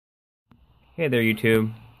Hey there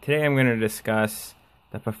YouTube. Today I'm going to discuss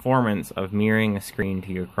the performance of mirroring a screen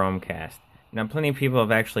to your Chromecast. Now plenty of people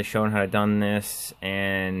have actually shown how to done this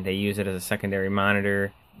and they use it as a secondary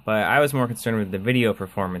monitor, but I was more concerned with the video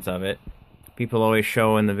performance of it. People always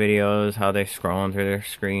show in the videos how they're scrolling through their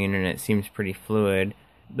screen and it seems pretty fluid.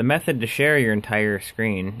 The method to share your entire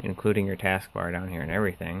screen, including your taskbar down here and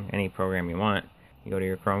everything, any program you want, you go to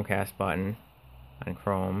your Chromecast button on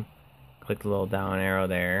Chrome, click the little down arrow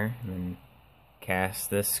there, and then cast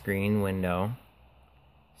this screen window,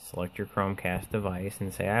 select your Chromecast device,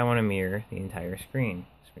 and say I want to mirror the entire screen,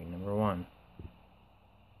 screen number 1,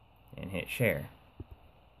 and hit share.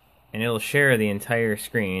 And it'll share the entire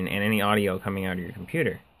screen and any audio coming out of your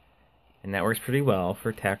computer. And that works pretty well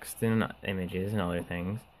for text and images and other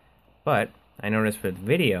things. But I noticed with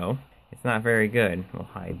video, it's not very good. We'll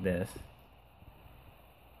hide this.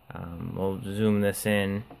 We'll zoom this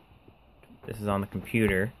in. This is on the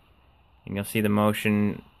computer. And you'll see the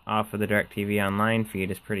motion off of the DirecTV Online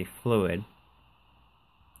feed is pretty fluid.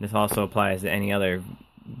 This also applies to any other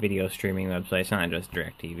video streaming website. It's not just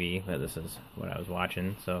DirecTV, but this is what I was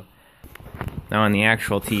watching. So now on the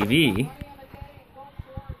actual TV,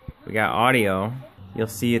 we got audio. You'll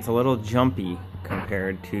see it's a little jumpy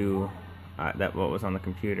compared to what was on the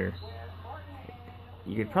computer.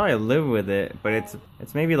 You could probably live with it, but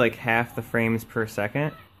it's maybe like half the frames per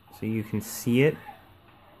second, so you can see it.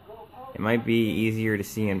 It might be easier to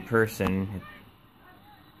see in person,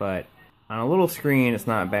 but on a little screen it's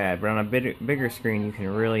not bad, but on a bigger screen you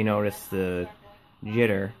can really notice the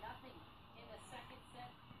jitter.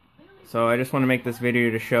 So I just want to make this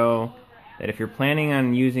video to show that if you're planning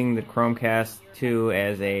on using the Chromecast 2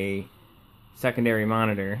 as a secondary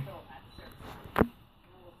monitor,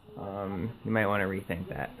 you might want to rethink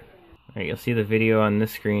that. Alright, you'll see the video on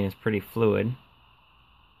this screen is pretty fluid.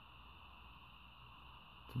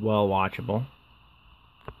 Well watchable.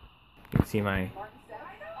 You can see my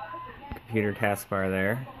computer taskbar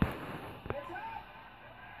there.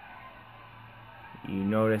 You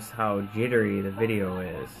notice how jittery the video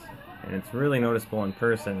is, and it's really noticeable in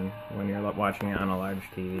person when you're watching it on a large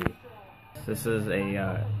TV. This is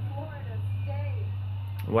a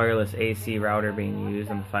wireless AC router being used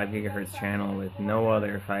on the 5 GHz channel with no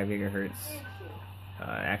other 5 GHz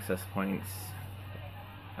access points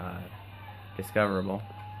discoverable.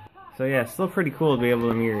 So yeah, it's still pretty cool to be able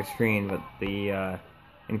to mirror your screen, but the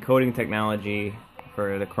encoding technology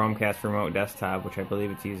for the Chromecast remote desktop, which I believe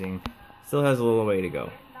it's using, still has a little way to go.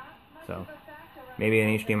 So maybe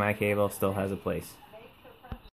an HDMI cable still has a place.